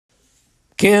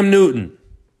Cam Newton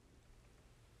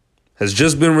has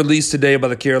just been released today by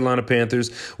the Carolina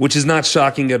Panthers, which is not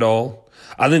shocking at all.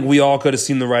 I think we all could have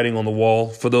seen the writing on the wall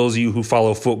for those of you who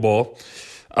follow football.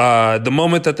 The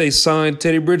moment that they signed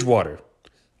Teddy Bridgewater,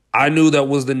 I knew that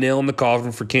was the nail in the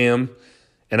coffin for Cam,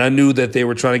 and I knew that they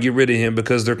were trying to get rid of him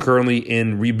because they're currently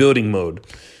in rebuilding mode.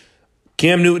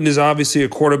 Cam Newton is obviously a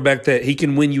quarterback that he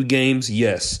can win you games,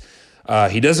 yes.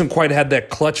 He doesn't quite have that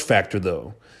clutch factor,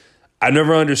 though. I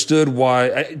never understood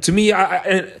why. To me,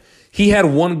 he had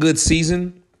one good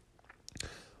season,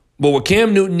 but what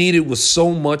Cam Newton needed was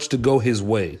so much to go his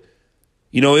way.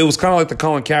 You know, it was kind of like the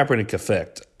Colin Kaepernick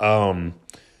effect.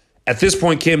 At this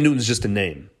point, Cam Newton's just a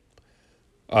name.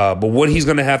 But what he's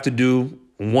going to have to do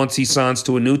once he signs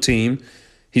to a new team,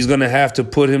 he's going to have to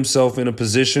put himself in a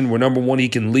position where, number one, he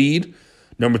can lead.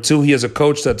 Number two, he has a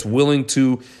coach that's willing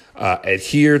to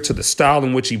adhere to the style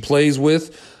in which he plays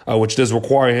with, which does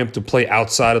require him to play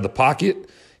outside of the pocket.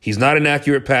 He's not an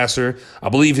accurate passer. I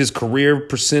believe his career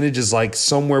percentage is like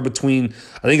somewhere between,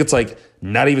 I think it's like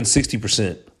not even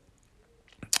 60%.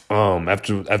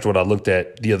 After what I looked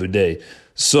at the other day.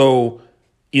 So,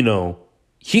 you know,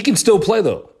 he can still play,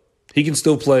 though. He can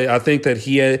still play. I think that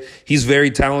he's very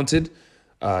talented.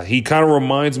 He kind of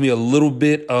reminds me a little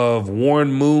bit of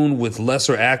Warren Moon with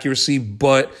lesser accuracy,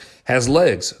 but has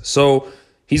legs. So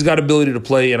he's got ability to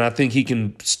play, and I think he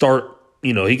can start.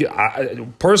 You know,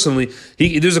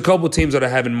 there's a couple of teams that I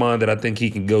have in mind that I think he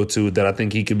can go to, that I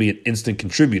think he could be an instant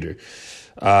contributor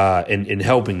in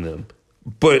helping them.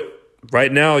 But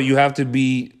right now, you have to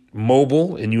be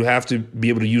mobile and you have to be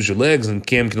able to use your legs, and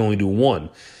Cam can only do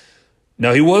one.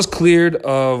 Now, he was cleared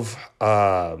of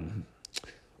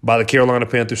by the Carolina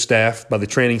Panthers staff, by the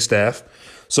training staff,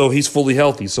 so he's fully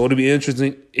healthy. So it'll be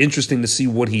interesting to see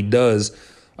what he does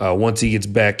once he gets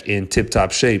back in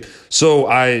tip-top shape. So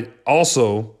I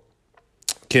also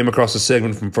came across a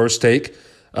segment from First Take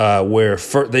where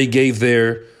they gave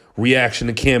their reaction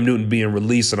to Cam Newton being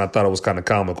released, and I thought it was kind of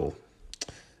comical.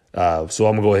 So I'm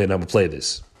going to go ahead and I'm going to play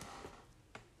this.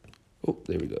 Oh,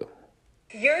 there we go.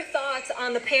 Your thoughts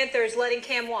on the Panthers letting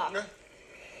Cam walk?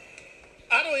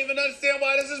 I don't even understand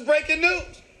why this is breaking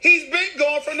news. He's been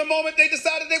gone from the moment they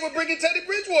decided they were bringing Teddy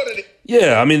Bridgewater in.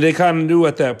 Yeah, I mean, they kind of knew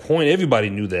at that point. Everybody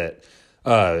knew that.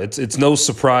 It's no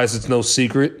surprise. It's no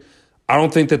secret. I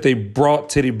don't think that they brought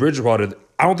Teddy Bridgewater.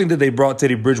 I don't think that they brought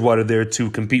Teddy Bridgewater there to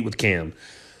compete with Cam.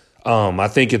 I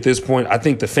think at this point, I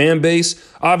think the fan base,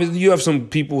 obviously you have some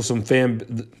people,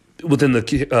 within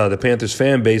the Panthers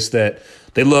fan base that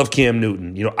they love Cam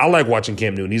Newton. You know, I like watching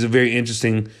Cam Newton. He's a very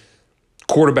interesting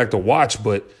quarterback to watch,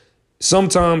 but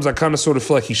sometimes I kind of sort of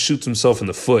feel like he shoots himself in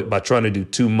the foot by trying to do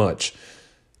too much,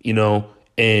 you know,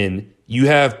 and you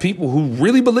have people who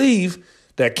really believe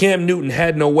that Cam Newton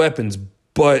had no weapons,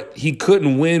 but he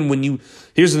couldn't win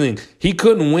here's the thing. He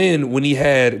couldn't win when he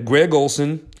had Greg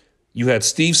Olsen. You had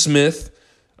Steve Smith.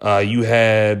 You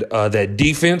had that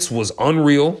defense was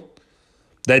unreal.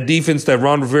 That defense that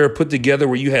Ron Rivera put together,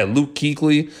 where you had Luke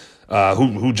Kuechly,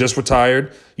 who just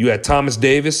retired. You had Thomas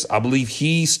Davis. I believe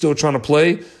he's still trying to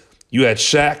play. You had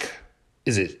Shaq.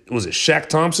 Was it Shaq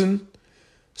Thompson?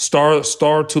 Star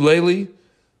Tulele,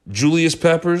 Julius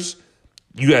Peppers.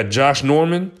 You had Josh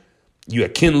Norman. You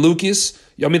had Ken Lucas.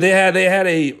 I mean, they had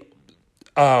a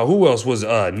who else was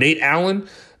Nate Allen?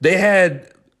 They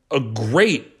had a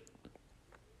great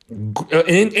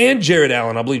and Jared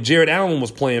Allen. I believe Jared Allen was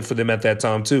playing for them at that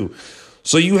time too.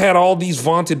 So you had all these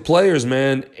vaunted players,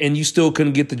 man, and you still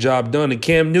couldn't get the job done. And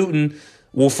Cam Newton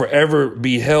will forever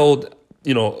be held,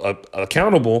 you know,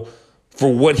 accountable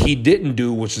for what he didn't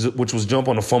do, which was jump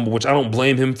on a fumble, which I don't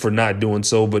blame him for not doing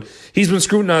so. But he's been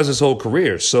scrutinized his whole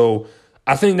career. So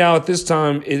I think now at this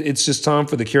time, it's just time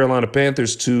for the Carolina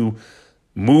Panthers to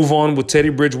move on with Teddy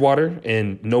Bridgewater.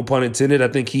 And no pun intended, I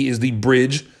think he is the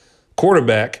bridge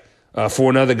quarterback for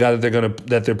another guy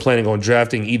that they're planning on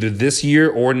drafting either this year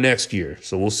or next year.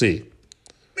 So we'll see. I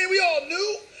mean, we all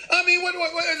knew. I mean,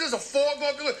 what is this, a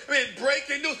foregone conclusion? I mean,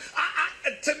 breaking news.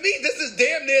 To me, this is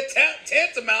damn near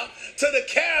tantamount to the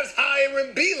Cavs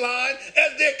hiring Beeline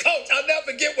as their coach. I'll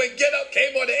never forget when Get Up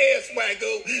came on the air,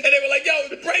 Swagoo, and they were like, yo,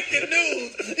 breaking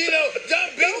news. You know, John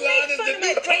Beeline is the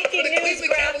new coach for the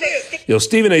Cleveland Cavaliers. Yo,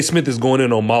 Stephen A. Smith is going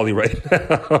in on Molly right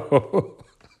now.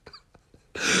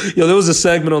 Yo, there was a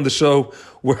segment on the show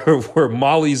where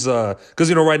Molly's, because,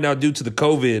 you know, right now, due to the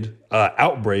COVID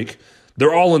outbreak,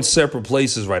 they're all in separate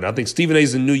places right now. I think Stephen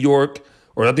A's in New York,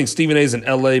 or I think Stephen A's in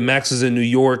L.A., Max is in New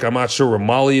York. I'm not sure where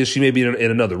Molly is. She may be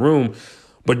in another room.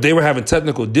 But they were having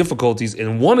technical difficulties,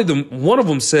 and one of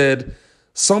them said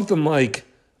something like,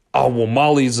 oh, well,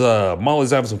 Molly's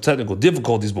having some technical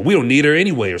difficulties, but we don't need her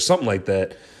anyway, or something like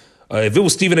that. If it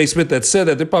was Stephen A. Smith that said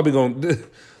that, they're probably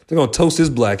they're gonna toast his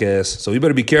black ass. So you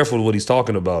better be careful with what he's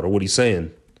talking about or what he's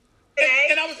saying.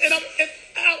 And I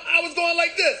was going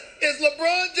like this: is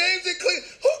LeBron James in Cleveland?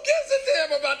 Who gives a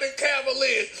damn about the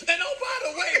Cavaliers? And oh, by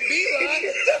the way, Beeline,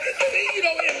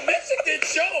 in Michigan,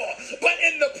 sure, but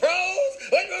in the pros,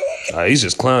 He's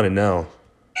just clowning now.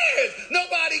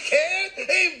 nobody cares.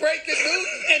 Ain't breaking news,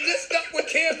 and this stuff with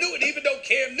Cam Newton, even though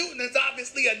Cam Newton is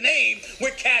obviously a name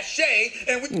with cachet,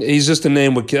 and he's just a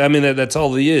name with. I mean, that's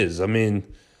all he is. I mean,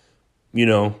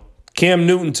 Cam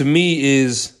Newton to me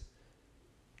is.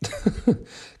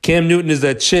 Cam Newton is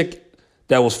that chick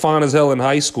that was fine as hell in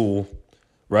high school,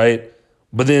 right?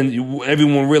 But then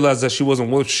everyone realized that she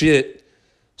wasn't worth shit.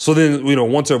 So then,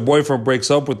 once her boyfriend breaks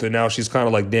up with her, now she's kind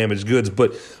of like damaged goods.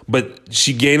 But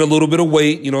she gained a little bit of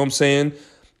weight, you know what I'm saying?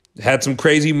 Had some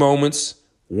crazy moments,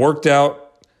 worked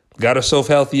out, got herself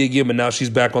healthy again, but now she's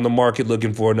back on the market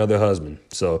looking for another husband.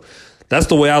 So that's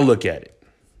the way I look at it.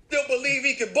 Still believe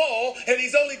he can ball, and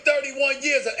he's only 31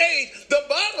 years of age. The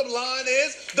bottom line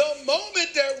is, the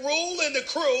moment that Rule and the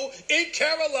crew in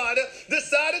Carolina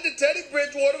decided that Teddy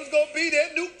Bridgewater was going to be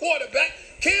their new quarterback,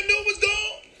 Cam Newton was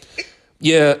gone.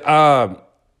 Yeah,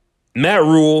 Matt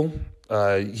Rule,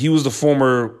 he was the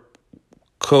former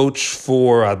coach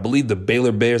for, I believe, the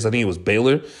Baylor Bears. I think it was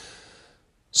Baylor.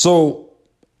 So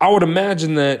I would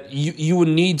imagine that you would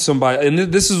need somebody, and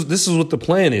this is what the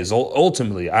plan is.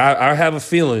 Ultimately, I have a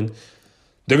feeling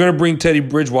they're going to bring Teddy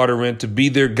Bridgewater in to be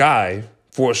their guy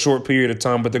for a short period of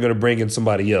time, but they're going to bring in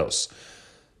somebody else.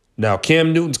 Now,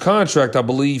 Cam Newton's contract, I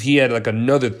believe he had like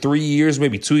another 3 years,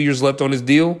 maybe 2 years left on his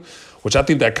deal, which I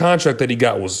think that contract that he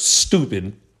got was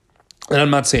stupid. And I'm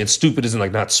not saying stupid isn't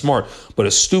like not smart, but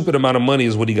a stupid amount of money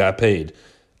is what he got paid.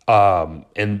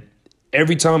 And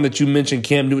every time that you mention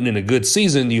Cam Newton in a good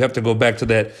season, you have to go back to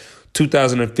that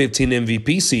 2015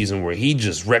 MVP season where he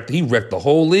wrecked the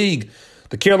whole league.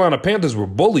 The Carolina Panthers were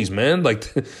bullies, man.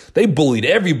 Like they bullied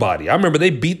everybody. I remember they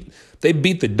beat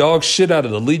the dog shit out of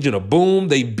the Legion of Boom.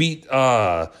 They beat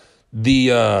the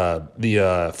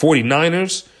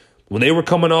 49ers when they were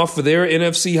coming off of their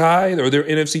NFC high or their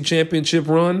NFC championship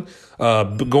run,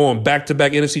 going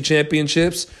back-to-back NFC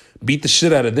championships, beat the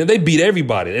shit out of them. They beat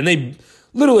everybody. And they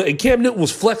literally, Cam Newton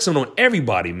was flexing on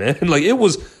everybody, man. Like it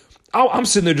was, I'm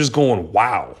sitting there just going,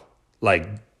 wow. Like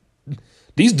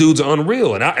these dudes are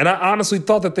unreal. And I honestly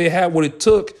thought that they had what it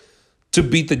took to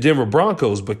beat the Denver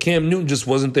Broncos, but Cam Newton just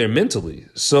wasn't there mentally.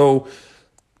 So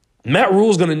Matt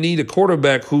Rule's going to need a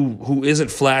quarterback who isn't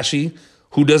flashy,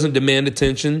 who doesn't demand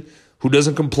attention, who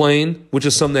doesn't complain, which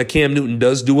is something that Cam Newton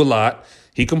does do a lot.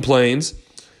 He complains.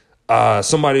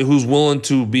 Somebody who's willing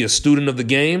to be a student of the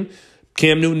game.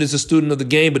 Cam Newton is a student of the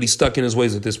game, but he's stuck in his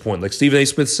ways at this point. Like Stephen A.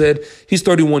 Smith said, he's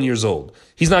 31 years old.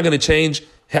 He's not going to change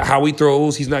how he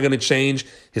throws. He's not going to change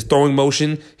his throwing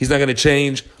motion. He's not going to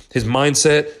change his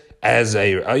mindset as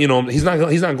he's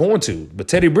not going to. But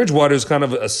Teddy Bridgewater is kind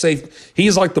of a safe.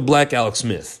 He's like the black Alex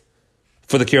Smith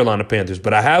for the Carolina Panthers.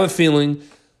 But I have a feeling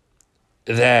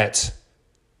that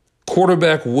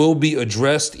quarterback will be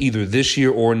addressed either this year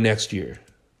or next year.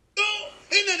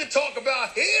 Ain't nothing to talk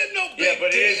about here. No big but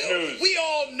it deal. is news. We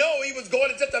all know he was going.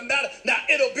 It's just a matter. Now,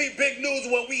 it'll be big news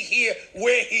when we hear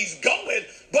where he's going.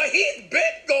 But he's been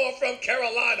going from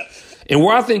Carolina. And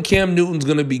where I think Cam Newton's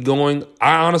going to be going,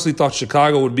 I honestly thought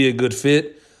Chicago would be a good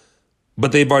fit.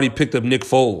 But they've already picked up Nick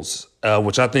Foles,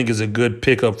 which I think is a good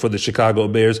pickup for the Chicago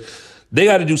Bears. They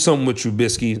got to do something with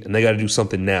Trubisky, and they got to do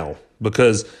something now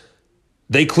because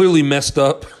they clearly messed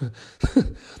up.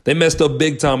 They messed up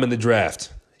big time in the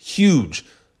draft. Huge.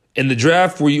 In the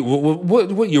draft, what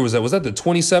year was that? Was that the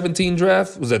 2017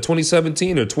 draft? Was that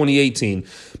 2017 or 2018?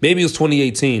 Maybe it was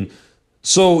 2018.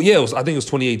 So, yeah, I think it was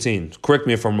 2018. Correct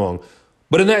me if I'm wrong.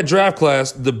 But in that draft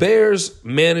class, the Bears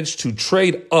managed to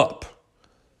trade up.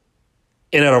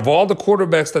 And out of all the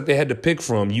quarterbacks that they had to pick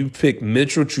from, you picked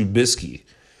Mitchell Trubisky.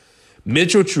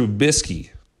 Mitchell Trubisky,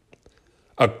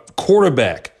 a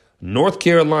quarterback, North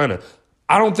Carolina.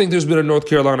 I don't think there's been a North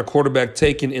Carolina quarterback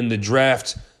taken in the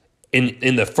draft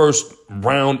in the first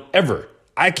round ever.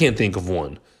 I can't think of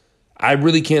one. I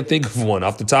really can't think of one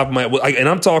off the top of my head. And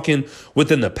I'm talking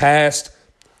within the past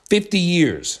 50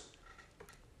 years.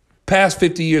 Past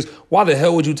 50 years. Why the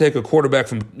hell would you take a quarterback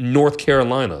from North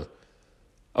Carolina,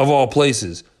 of all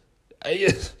places?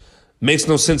 It makes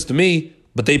no sense to me,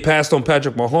 but they passed on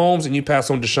Patrick Mahomes and you passed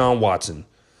on Deshaun Watson,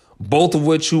 both of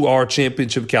which who are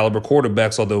championship caliber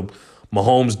quarterbacks, although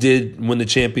Mahomes did win the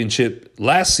championship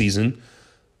last season.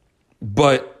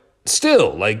 But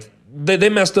still, like they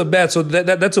messed up bad, so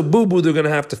that's a boo-boo they're gonna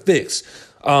have to fix.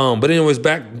 But anyways,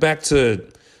 back to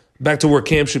where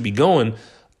Cam should be going.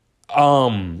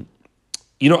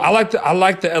 I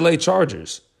like the LA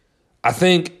Chargers. I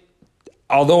think,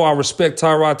 although I respect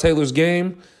Tyrod Taylor's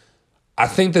game, I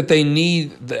think that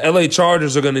the LA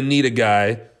Chargers are going to need a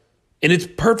guy, and it's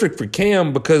perfect for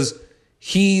Cam because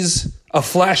he's a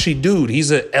flashy dude.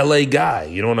 He's a LA guy.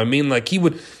 You know what I mean? Like he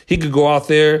could go out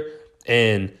there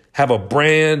and have a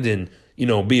brand and,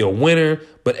 be a winner.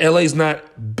 But LA's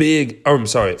not big. Or I'm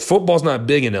sorry, football's not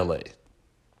big in LA.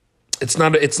 It's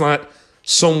not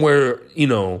somewhere,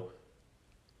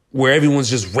 where everyone's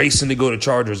just racing to go to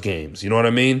Chargers games. You know what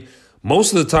I mean?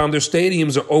 Most of the time, their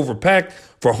stadiums are overpacked.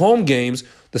 For home games,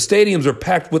 the stadiums are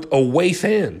packed with away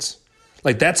fans.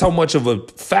 Like, that's how much of a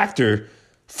factor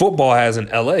football has in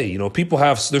LA.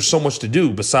 There's so much to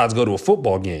do besides go to a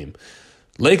football game.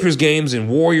 Lakers games and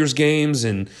Warriors games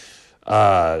and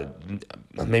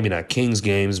maybe not Kings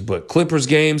games, but Clippers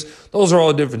games, those are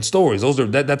all different stories.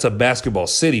 That's a basketball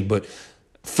city. But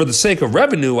for the sake of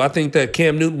revenue, I think that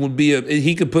Cam Newton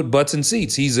he could put butts in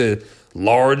seats. He's a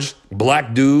large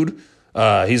black dude.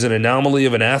 He's an anomaly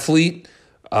of an athlete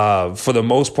for the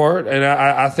most part. And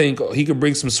I think he could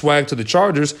bring some swag to the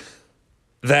Chargers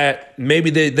that maybe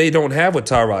they don't have with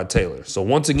Tyrod Taylor. So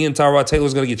once again, Tyrod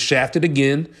Taylor's going to get shafted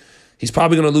again. He's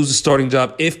probably going to lose his starting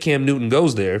job if Cam Newton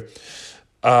goes there.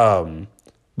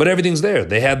 But everything's there.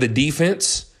 They have the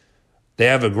defense. They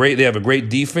have a great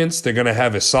defense. They're going to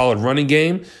have a solid running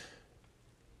game.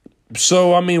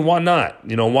 So, I mean, why not?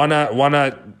 Why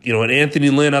not? And Anthony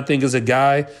Lynn, I think, is a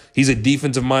guy. He's a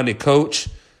defensive-minded coach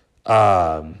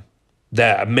that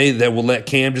will let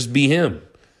Cam just be him.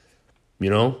 I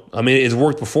mean, it's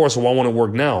worked before, so why won't it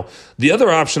work now? The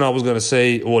other option I was going to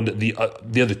say, or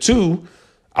the other two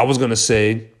I was going to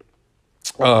say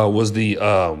was the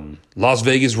Las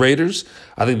Vegas Raiders.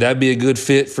 I think that'd be a good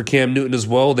fit for Cam Newton as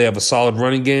well. They have a solid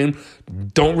running game.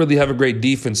 Don't really have a great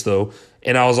defense, though.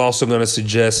 And I was also going to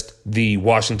suggest the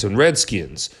Washington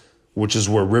Redskins, which is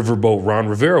where Riverboat Ron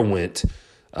Rivera went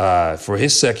for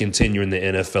his second tenure in the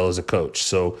NFL as a coach.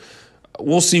 So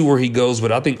we'll see where he goes,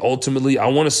 but I think ultimately I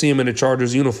want to see him in a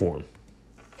Chargers uniform.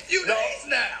 Few days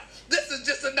now. This is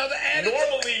just another additive.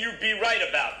 Normally you'd be right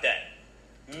about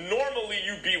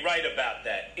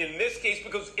that. In this case,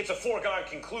 because it's a foregone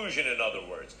conclusion, in other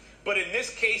words. But in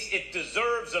this case, it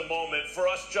deserves a moment for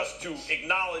us just to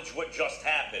acknowledge what just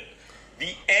happened.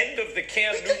 The end of the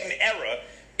Cam Newton era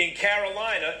in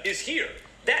Carolina is here.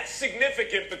 That's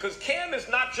significant because Cam is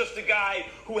not just a guy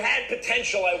who had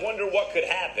potential. I wonder what could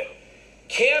happen.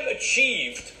 Cam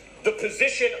achieved the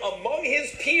position among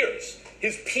his peers.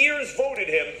 His peers voted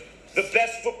him the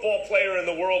best football player in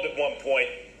the world at one point,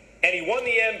 and he won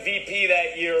the MVP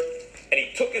that year, and he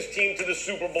took his team to the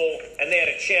Super Bowl, and they had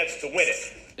a chance to win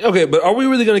it. Okay, but are we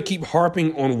really going to keep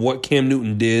harping on what Cam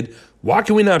Newton did? Why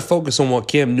can we not focus on what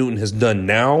Cam Newton has done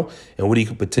now and what he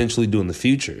could potentially do in the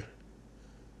future?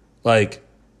 Like,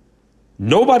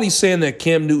 nobody's saying that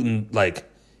Cam Newton,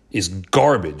 is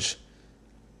garbage.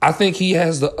 I think he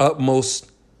has the utmost,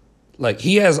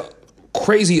 he has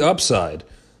crazy upside,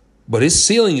 but his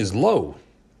ceiling is low.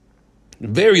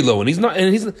 Very low. And he's not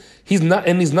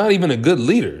even a good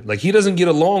leader. He doesn't get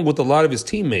along with a lot of his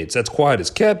teammates. That's quiet as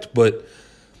kept, but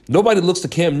nobody looks to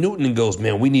Cam Newton and goes,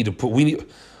 man, we need to put, we're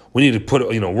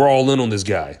all in on this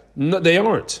guy. No, they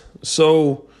aren't.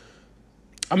 So,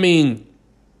 I mean,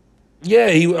 yeah,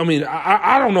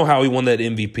 I don't know how he won that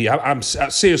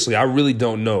MVP. Seriously, I really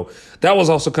don't know. That was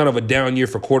also kind of a down year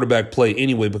for quarterback play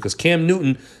anyway, because Cam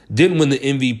Newton didn't win the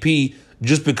MVP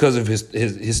just because of his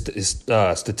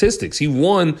statistics. He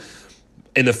won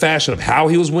in the fashion of how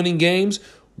he was winning games,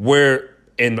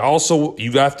 and also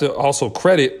you have to also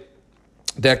credit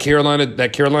that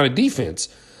Carolina defense.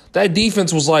 That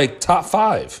defense was top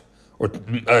 5 or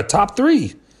top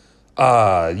 3.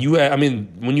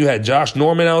 When you had Josh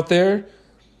Norman out there,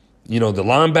 the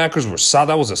linebackers were solid.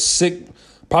 That was a sick,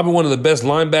 probably one of the best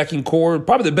linebacking core,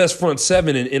 probably the best front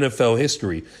 7 in NFL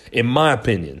history, in my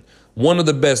opinion. One of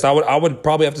the best. I would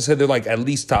probably have to say they're at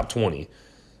least top 20.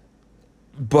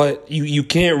 But you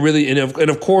can't really, and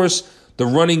of course, the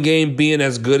running game being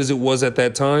as good as it was at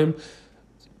that time,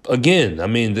 again,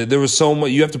 there was so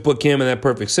much. You have to put Cam in that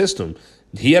perfect system.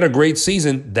 He had a great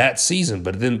season that season,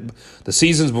 but then the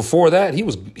seasons before that, he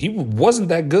wasn't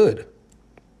that good.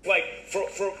 When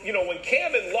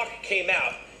Cam and Luck came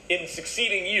out in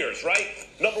succeeding years, right?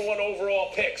 Number 1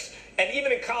 overall picks. And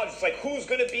even in college, it's who's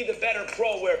going to be the better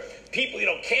pro, where people,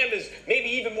 Cam is maybe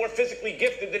even more physically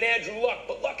gifted than Andrew Luck,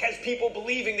 but Luck has people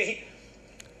believing that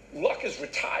Luck is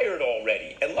retired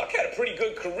already, and Luck had a pretty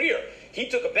good career. He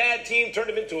took a bad team, turned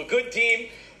him into a good team,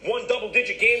 won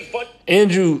double-digit games, but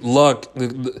Andrew Luck,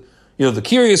 the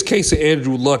curious case of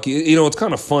Andrew Luck, it's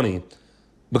kind of funny.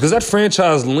 because that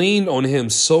franchise leaned on him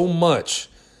so much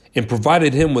and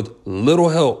provided him with little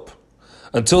help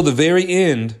until the very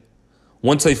end.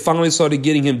 Once they finally started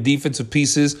getting him defensive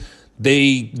pieces,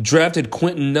 they drafted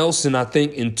Quentin Nelson, I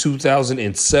think, in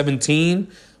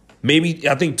 2017.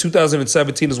 I think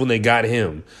 2017 is when they got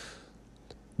him.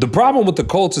 The problem with the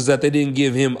Colts is that they didn't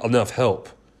give him enough help.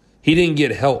 He didn't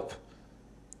get help.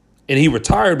 And he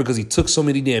retired because he took so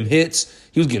many damn hits.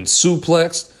 He was getting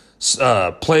suplexed,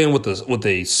 playing with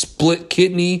a split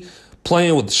kidney,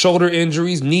 playing with shoulder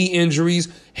injuries, knee injuries,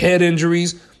 head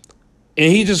injuries.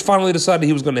 And he just finally decided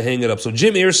he was going to hang it up. So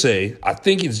Jim Irsay, I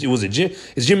think is Jim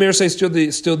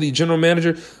Irsay still the general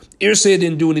manager? Irsay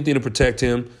didn't do anything to protect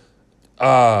him.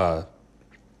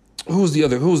 Who's the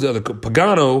other?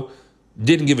 Pagano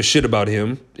didn't give a shit about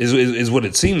him, is what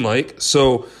it seemed like.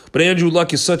 So, but Andrew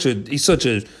Luck is such a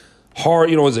hard,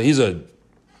 he's a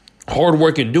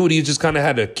hard-working dude. He just kind of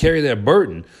had to carry that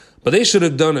burden. But they should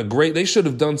have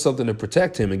done something to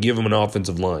protect him and give him an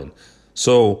offensive line.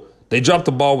 So they dropped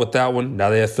the ball with that one. Now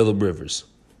they have Phillip Rivers.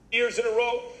 Years in a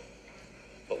row.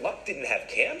 But Luck didn't have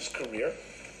Cam's career.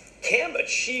 Cam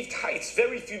achieved heights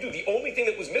very few do. The only thing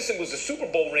that was missing was a Super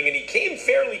Bowl ring, and he came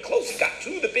fairly close. He got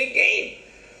to the big game.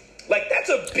 Like, that's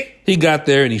a big... He got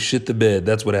there and he shit the bed.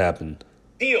 That's what happened.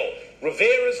 Deal.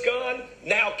 Rivera's gone.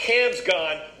 Now Cam's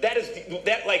gone.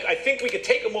 I think we could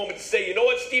take a moment to say, you know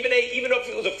what, Stephen A., even if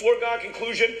it was a foregone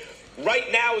conclusion,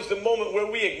 right now is the moment where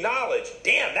we acknowledge,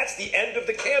 damn, that's the end of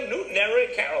the Cam Newton era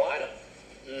in Carolina.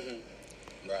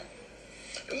 Mm-hmm. Right.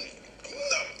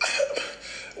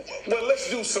 Well, let's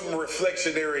do some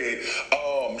reflectionary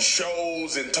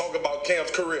shows and talk about Cam's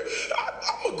career.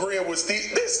 I'm agreeing with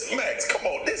Steve. Max, come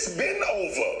on, this been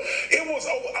over. It was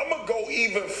over. I'm gonna go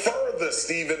even further,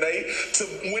 Stephen A.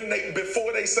 To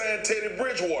before they signed Teddy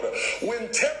Bridgewater, when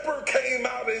Tepper came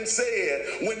out and said,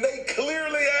 when they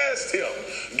clearly asked him,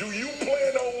 "Do you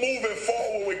plan on moving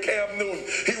forward with Cam Newton?"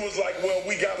 He was like, "Well,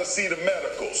 we got to see the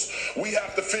medicals. We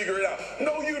have to figure it out."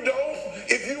 No, you don't.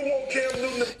 If you want Cam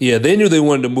Newton, yeah, they knew they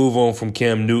wanted to move on from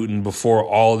Cam Newton before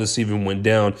all this even went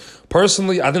down.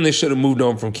 Personally, I think they should have moved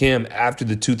on from Cam after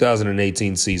the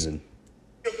 2018 season.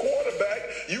 Your quarterback,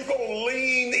 you gonna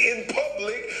lean in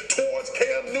public towards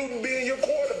Cam Newton being your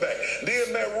quarterback.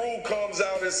 Then Matt Rule comes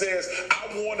out and says, "I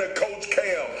want to coach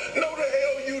Cam." No, the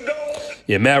hell you don't.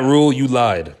 Yeah, Matt Rule, you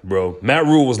lied, bro. Matt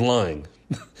Rule was lying.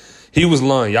 He was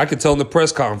lying. I could tell in the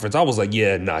press conference. I was like,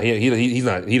 yeah, nah, he's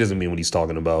not. He doesn't mean what he's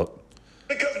talking about.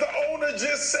 Because the owner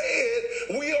just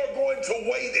said we are going to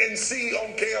wait and see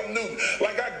on Cam Newton.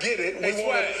 Like, I get it.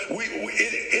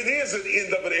 It is an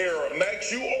end of an era.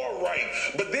 Max, you are right.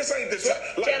 But this ain't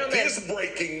this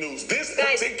breaking news. This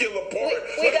particular part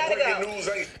we gotta breaking go. news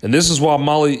ain't. And this is why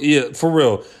Molly, yeah, for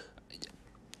real,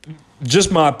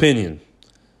 just my opinion.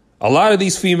 A lot of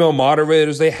these female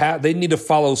moderators, they need to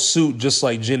follow suit, just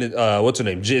like what's her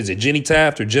name? Is it Jenny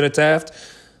Taft or Jenna Taft?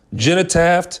 Jenna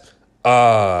Taft.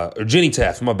 Or Jenny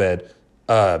Taft, my bad.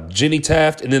 Jenny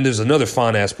Taft, and then there's another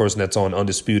fine-ass person that's on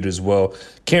Undisputed as well.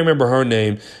 Can't remember her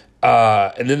name.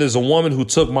 And then there's a woman who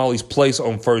took Molly's place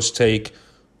on First Take.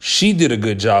 She did a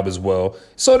good job as well.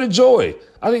 So did Joy.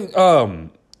 I think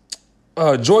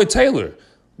Joy Taylor.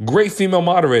 Great female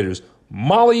moderators.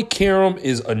 Molly Karam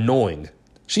is annoying.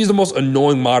 She's the most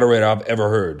annoying moderator I've ever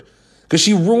heard. Because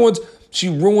she ruins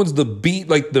the beat,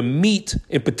 like the meat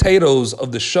and potatoes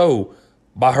of the show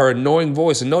by her annoying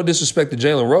voice. And no disrespect to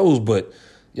Jalen Rose, but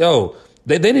yo,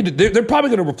 they're probably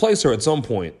going to replace her at some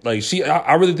point. Like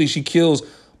I really think she kills,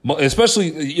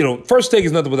 especially, First Take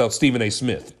is nothing without Stephen A.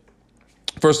 Smith,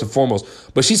 first and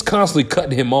foremost, but she's constantly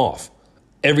cutting him off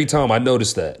every time. I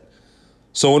noticed that.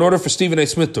 So in order for Stephen A.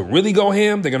 Smith to really go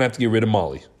ham, they're going to have to get rid of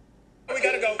Molly. We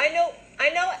got to go. I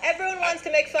know everyone wants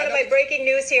to make fun of my breaking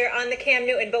news here on the Cam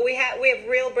Newton, but we have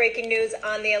real breaking news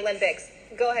on the Olympics.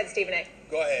 Go ahead, Stephen A.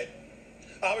 Go ahead.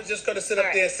 I was just going to sit up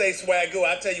there and say swagoo.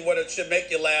 I tell you what, it should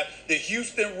make you laugh. The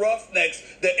Houston Roughnecks,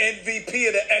 the MVP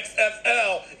of the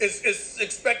XFL, is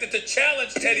expected to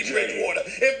challenge Teddy Bridgewater.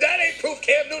 If that ain't proof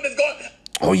Cam Newton is going...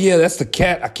 Oh, yeah, that's the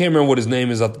cat. I can't remember what his name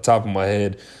is off the top of my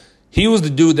head. He was the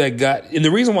dude that got... And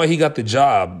the reason why he got the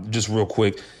job, just real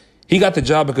quick, he got the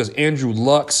job because Andrew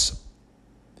Luck's...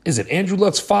 Is it Andrew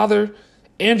Luck's father?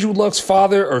 Andrew Luck's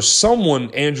father or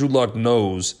someone Andrew Luck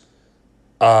knows...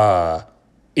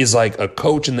 is like a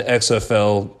coach in the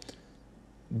XFL,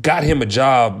 got him a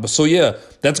job. So, yeah,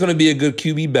 that's going to be a good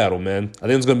QB battle, man. I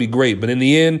think it's going to be great. But in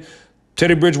the end,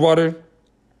 Teddy Bridgewater,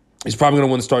 he's probably going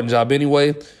to win the starting job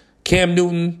anyway. Cam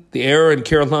Newton, the era in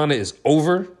Carolina is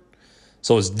over.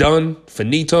 So it's done.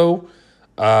 Finito.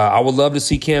 I would love to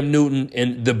see Cam Newton.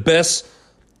 And the best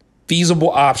feasible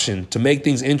option to make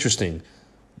things interesting,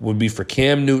 would be for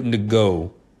Cam Newton to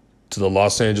go to the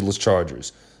Los Angeles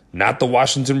Chargers, not the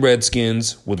Washington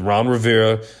Redskins with Ron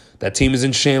Rivera. That team is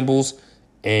in shambles,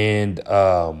 and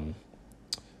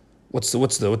what's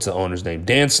the owner's name?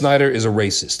 Dan Snyder is a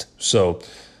racist. So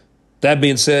that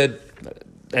being said,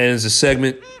 ends the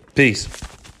segment. Peace.